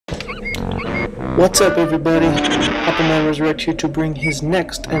What's up, everybody? PAPO Resurrect here to bring his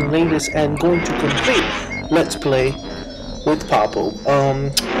next and latest and going to complete Let's Play with PAPO. I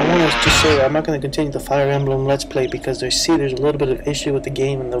want to just say that I'm not going to continue the Fire Emblem Let's Play because there's a little bit of issue with the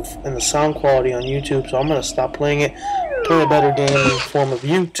game and the sound quality on YouTube, so I'm going to stop playing it, play a better game in the form of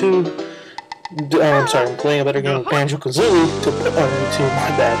YouTube. I'm playing a better game of Banjo Kazooie to put on YouTube. My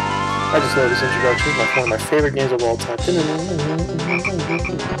bad. I just love this introduction. It's one of my favorite games of all time.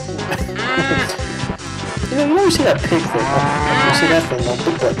 You never see that pig thing, huh? You see that thing,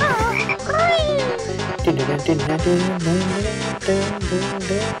 big butt.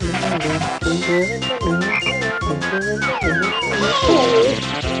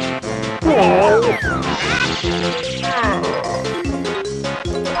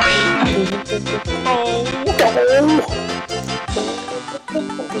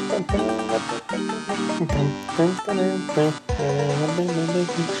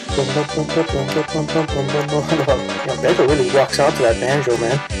 Banjo really rocks out to that banjo,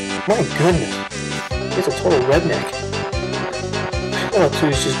 man. My goodness. He's a total redneck. Oh,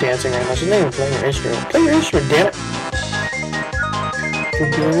 Tu's just dancing right now. She's not even playing her instrument. Play your instrument, damn it! You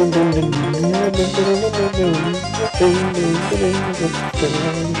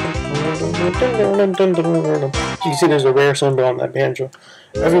can see there's a rare symbol on that banjo.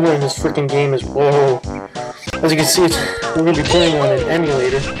 Everywhere in this freaking game is whoa. As you can see, we're going to be playing on an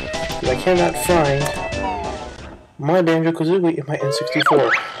emulator. I cannot find my Banjo Kazooie in my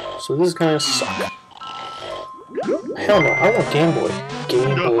N64. So this is going to suck. Hell no, I want Game Boy.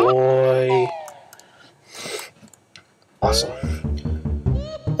 Game Boy. Awesome.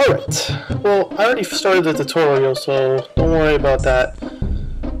 Alright. Well, I already started the tutorial, so don't worry about that.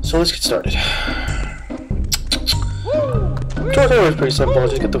 So let's get started. The tutorial is pretty simple.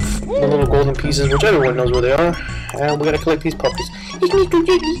 Just get the little golden pieces, which everyone knows where they are. And we gotta collect these puppies. It's Mr.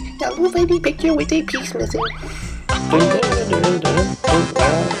 Jiggy. Now move any picture with a piece missing.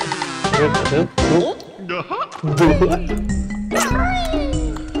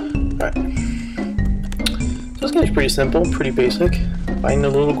 Alright. So this game is pretty simple, pretty basic. Find the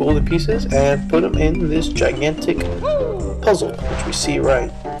little golden pieces and put them in this gigantic puzzle, which we see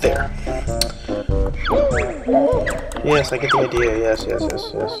right there. Yes, I get the idea. Yes.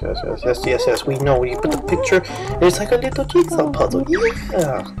 We know. When you put the picture, it's like a little jigsaw puzzle.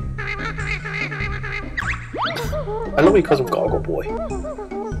 Yeah. I love it because of Goggle Boy.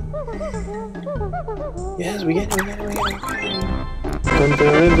 Yes, we get it.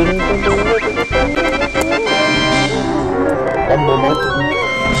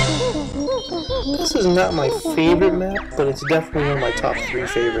 This is not my favorite map, but it's definitely one of my top 3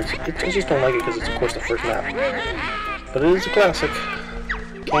 favorites. I just don't like it because it's, of course, the first map. But it is a classic.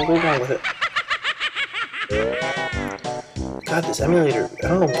 Can't go wrong with it. God, this emulator, I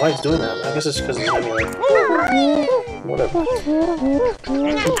don't know why it's doing that. I guess it's because it's an emulator. Whatever.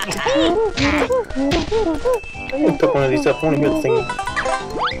 I'm gonna pick one of these up. I want to hear the thing.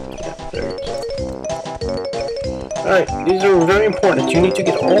 Yeah, there it is. Alright, these are very important. You need to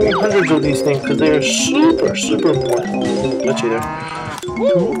get all 100 of these things because they are super, super important. Oh, a little glitchy there.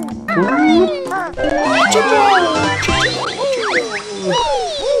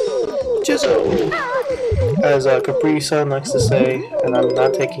 Jizzle! As Capri-san likes to say, and I'm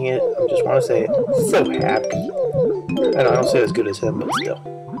not taking it, I just want to say it, so happy. And I don't say it as good as him, but still.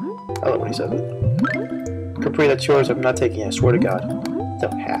 I love when he says it. Capri, that's yours, I'm not taking it, I swear to God. So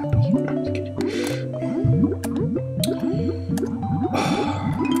happy. No, I'm just kidding.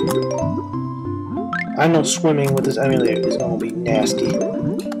 I know swimming with this emulator is going to be nasty.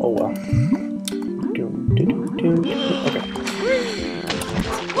 Oh well. Okay.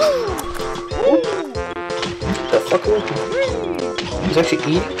 The fuck was he? He's actually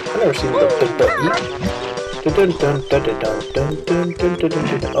eating? I've never seen the butt eat.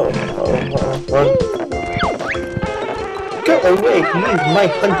 Oh, run. Go away, leave my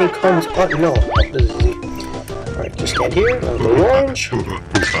hunting comes on. No, this is easy. Alright, just stand here, another orange.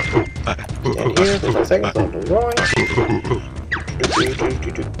 Stand here, there's my second, another orange. Stand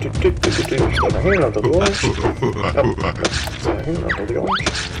right here, another orange. Stand right here, another orange.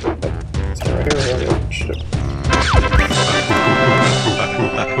 Stand right here, another orange.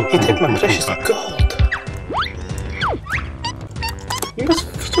 He took my precious gold. You must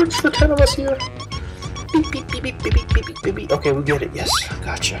search for 10 of us here. Beep, beep, beep, beep, beep, beep, beep, beep, beep. Okay, we get it. Yes,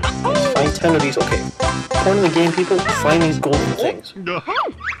 gotcha. Yes, find 10 of these. Okay. Point of the game, people, find these golden things.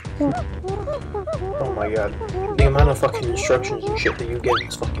 Oh my god. The amount of fucking instructions and shit that you get in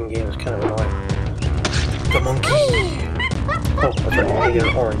this fucking game is kind of annoying. The monkey. Oh, that's right. I get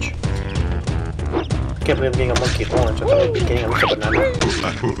an orange. can't believe I'm getting a monkey orange. I thought I'd be getting a banana.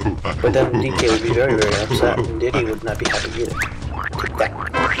 But then DK would be very, very upset, and Diddy would not be happy either. Take that.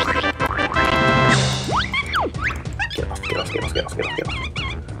 Get off, get off, get off, get off, get off, get off.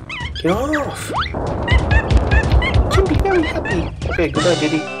 Get off! Should be very happy. Okay, goodbye,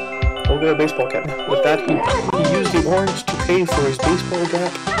 Diddy. Go get a baseball cap. With that, he used the orange to pay for his baseball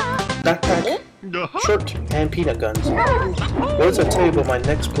cap, backpack, shirt, and peanut guns. What does that tell you about my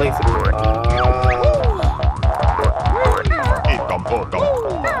next playthrough?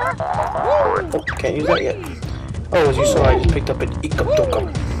 Oh, can't use that yet. Oh, as you saw, I just picked up an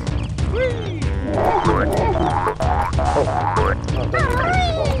ikam-dokam.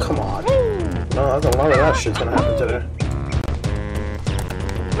 Oh, come on. No, that's a lot of that shit's gonna happen today.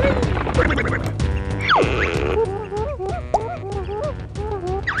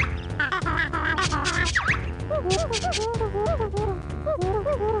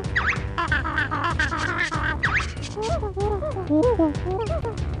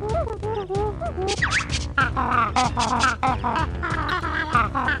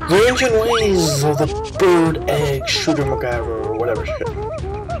 The ancient ways of the bird egg shooter MacGyver or whatever shit.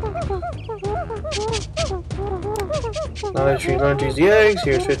 Now that you learned to use the eggs,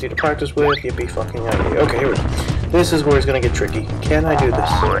 here's 50 to practice with. Yippee fucking out of here. Okay, here we go. This is where it's gonna get tricky. Can I do this?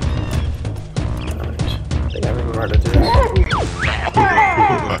 Alright. I think I remember how to do this.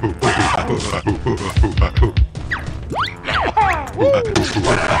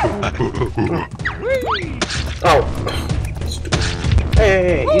 Oh!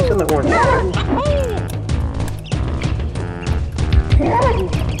 Hey, use on the orange.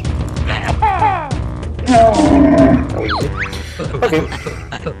 Okay.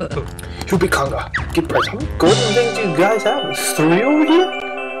 Chupacabra. Get price. How many golden things do you guys have? There's 3 over here?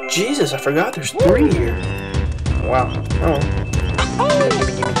 Jesus, I forgot there's 3 here. Wow. Oh.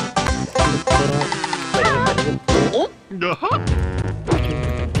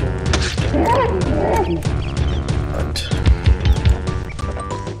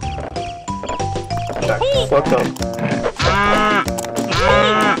 What the?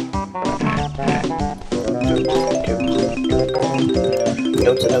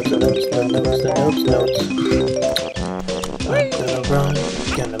 Notes. I'm gonna run,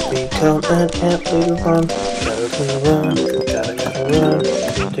 gonna become an ant later on. Gotta run,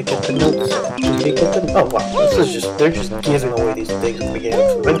 to get the notes. Oh wow, this is just, they're just giving away these things at the beginning.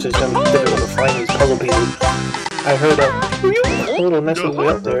 Eventually it's gonna be difficult to find these puzzle pieces. I heard a little nice little way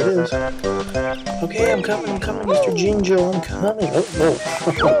up there, it is. Okay, I'm coming, Mr. Jinjo, I'm coming. Oh,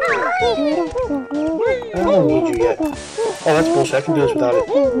 no. I don't need you yet. Oh, that's bullshit, I can do this without it.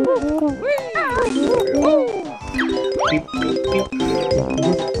 Beep, beep, beep.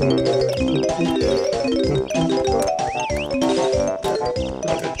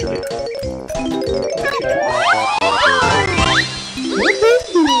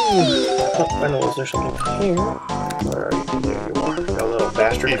 Oh, I know, is there something here? Where are you? There you are. You little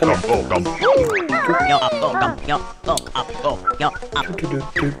bastard. Come on.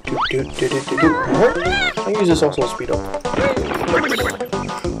 I use this also to speed up.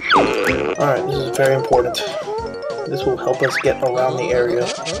 Alright, this is very important. This will help us get around the area.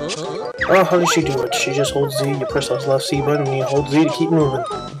 Oh, how does she do it? She just holds Z, you press the left C button, and you hold Z to keep moving.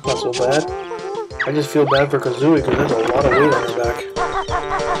 Not so bad. I just feel bad for Kazooie because there's a lot of weight on her back.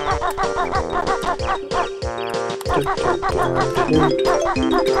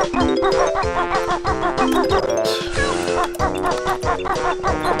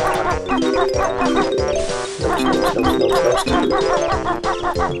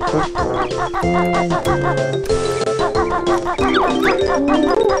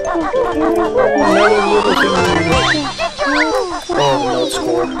 Oh, no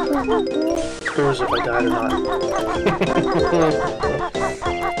score. Curious if I died or not.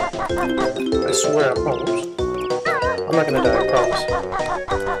 I swear I promise. I'm not gonna die, I promise.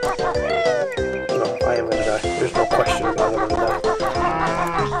 No, I am gonna die. There's no question about it, I'm gonna die.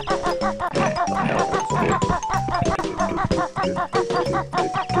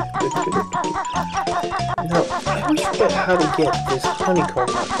 Now, I always forget how to get this honeycomb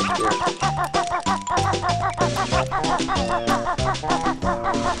up here.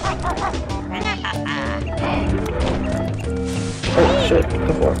 Oh shit,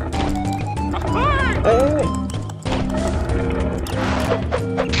 before. Hey!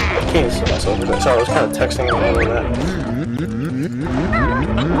 I can't even see myself. Sorry, I was kind of texting in the middle of that.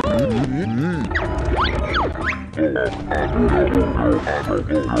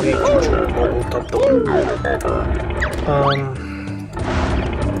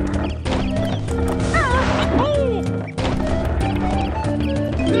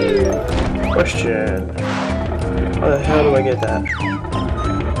 Question. How the hell do I get that?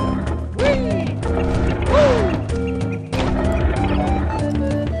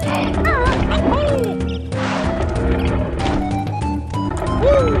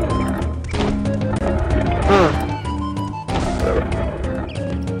 Whatever.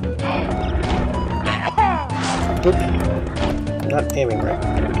 Oop. Not aiming right.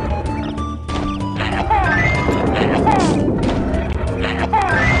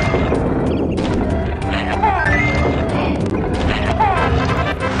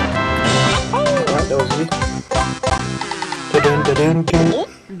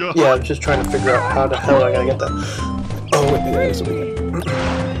 Yeah, I'm just trying to figure out how the hell I gotta get that. Oh, wait, this will be it.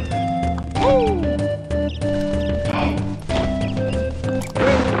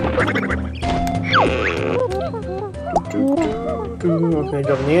 Okay,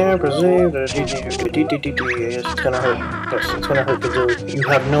 jump in the air, perceive, yes, it's gonna hurt. Yes, it's gonna hurt, Kazooie. You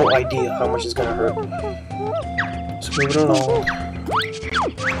have no idea how much it's gonna hurt. Let's move it along.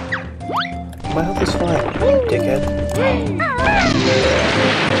 My health is fine, dickhead. Now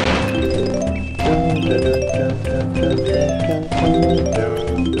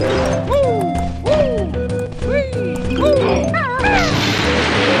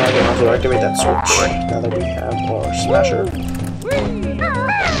I don't have to activate that switch, now that we have our smasher.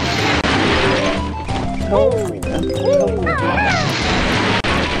 Help me, man. Help me.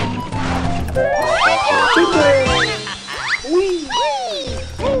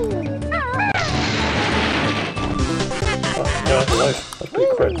 Life. That's pretty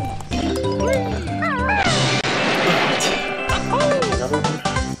crit. Another one.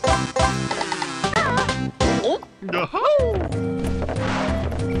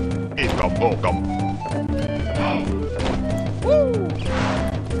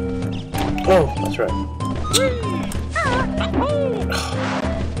 Oh, that's right. Of course.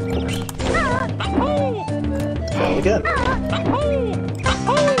 Fail again.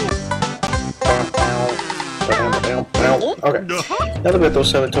 Okay. Now that we have those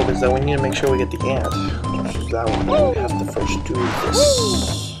 7 tokens, though, we need to make sure we get the ant. Which is that one. We have to first do this.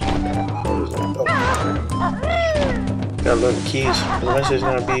 What is that? Oh. Gotta learn the keys. Eventually it's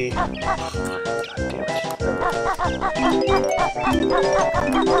gonna be. God damn it.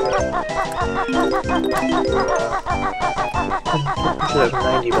 I should have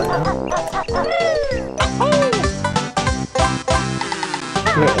 90 by now.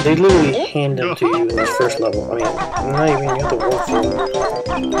 They literally hand them to you in this first level. I mean, not even you have to work for them.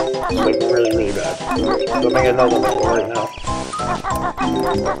 It's like really, really bad. But make another level right now.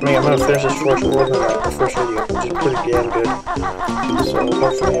 I mean, I'm gonna finish this first world in like the first video, which is pretty damn good. So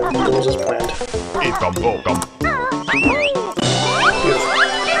hopefully everything goes as planned.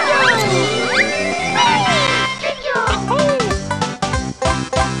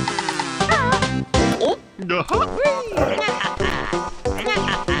 Beautiful.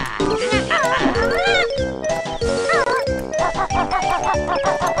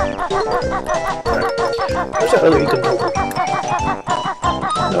 Where's that other Ethan over?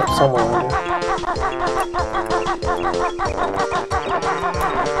 No, it's somewhere around here.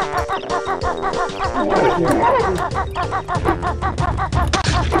 Right here.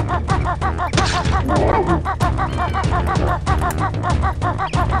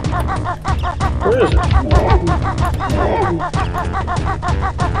 Where is it?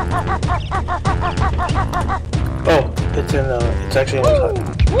 Oh, it's in, it's actually in his hut.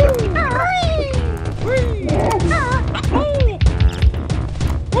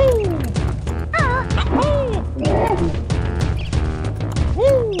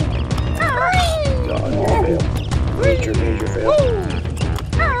 Major fail.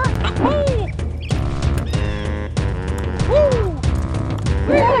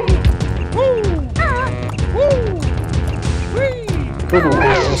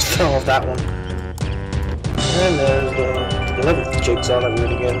 Almost fell off that one. And there's the 11th jigsaw that we're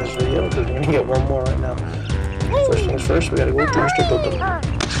gonna get in this video, because we're gonna get one more right now. First things first, we gotta go to Mr. Totem.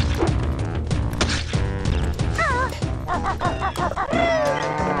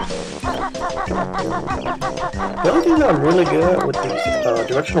 The only thing that I'm really good at with these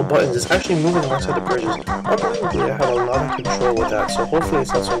directional buttons is actually moving alongside the bridges. Unbelievably, I have a lot of control with that, so hopefully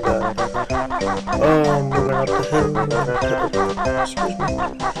it's not so bad. Moving up the hill. Excuse me.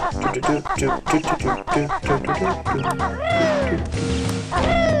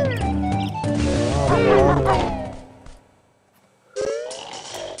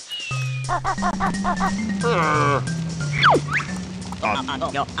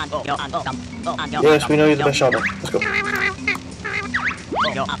 Yes, we know you're the best shot. Let's go.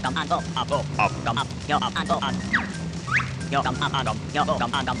 I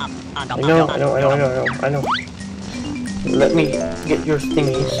know. Let me get your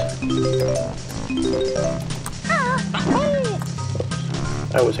thingies.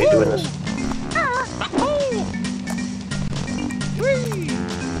 I always hate doing this.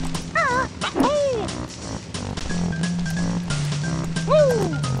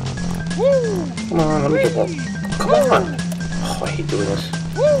 Come on, let me get one. Come on! Oh, I hate doing this.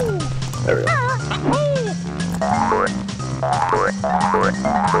 There we go.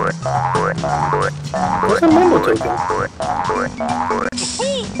 Where's the mumble token?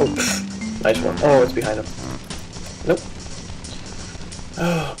 Oh, nice one. Oh, it's behind him. Nope.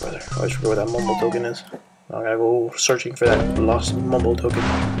 Oh, brother. I always forget what that mumble token is. I gotta go searching for that lost mumble token.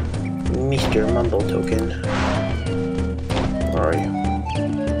 Mr. Mumble Token. Where are you?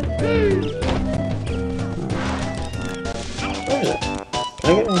 Where is it? Can I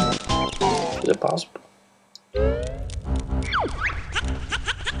get one? Is it possible?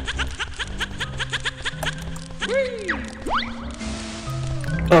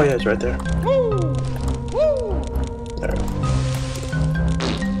 Oh yeah, it's right there. There.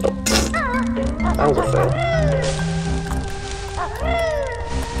 Oh. That was a fail.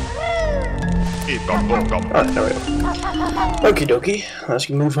 Alright, there we go. Okie dokie, let's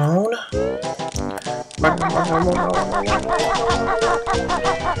move on. I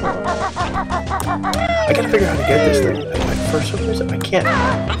gotta figure out how to get this thing. For some reason, I can't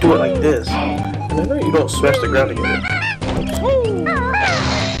do it like this. And I know you don't smash the ground to get it.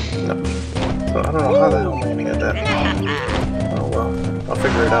 No. So I don't know how the hell I'm gonna get that. Oh well, I'll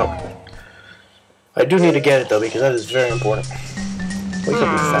figure it out. I do need to get it though, because that is very important. Wake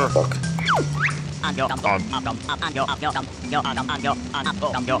up, you fat fuck.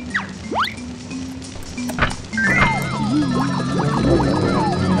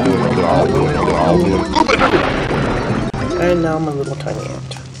 And now I'm a little tiny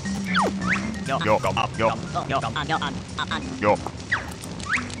ant.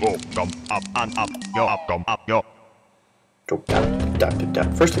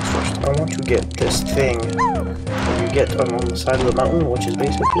 First things first, I want to get this thing that you get on the side of the mountain, which is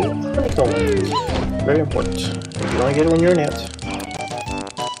basically honeycomb. Very important. You can only get it when you're an ant.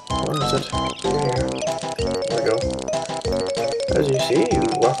 Where is it? It's over here. There we go. As you see, you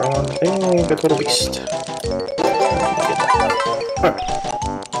walk around the thing like a total beast. Alright.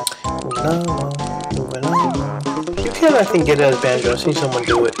 Moving on. You can, I think, get it as Banjo. I've seen someone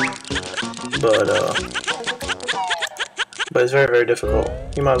do it. But it's very, very difficult.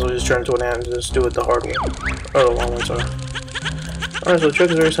 You might as well just turn into an ant and just do it the hard way. Or the long one, sorry. Alright, so the trick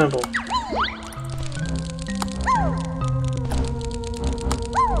is very simple.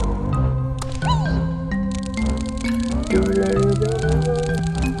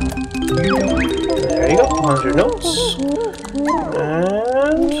 There you go, 100 notes.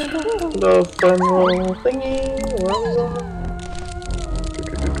 And the final thingy. Where is it?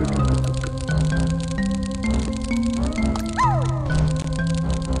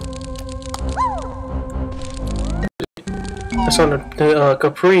 I saw the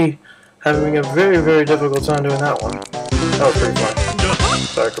Capri having a very, very difficult time doing that one. That was pretty fun.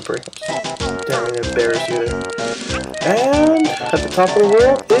 Sorry, Capri. Didn't mean to embarrass you there. And at the top of the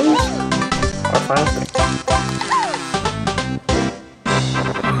world is our final thing.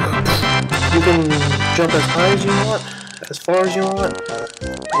 You can jump as high as you want, as far as you want,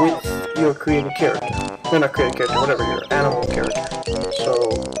 with your created character. No, not created character, whatever, your animal character.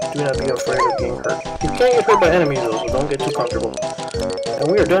 So, do not be afraid of being hurt. You can get hurt by enemies though, so don't get too comfortable. And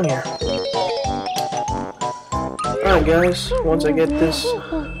we are done here. Alright guys, once I get this...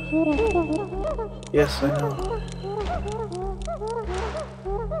 Yes, I know.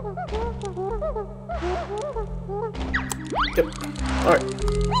 Yep. Alright.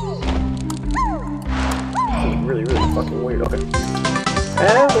 Really, really fucking weird. Okay.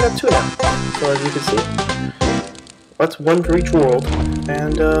 And we got 2 now. So as you can see, that's 1 for each world.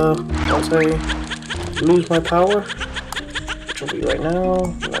 And once I lose my power, which will be right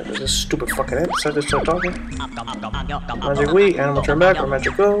now, there's this stupid fucking ant decided to start talking. Magic wait, animal turn back, or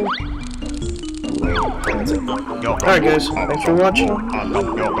magic go. That's it. Alright guys, thanks for watching.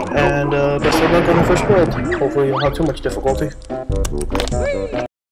 And best of luck on the first world. Hopefully you don't have too much difficulty.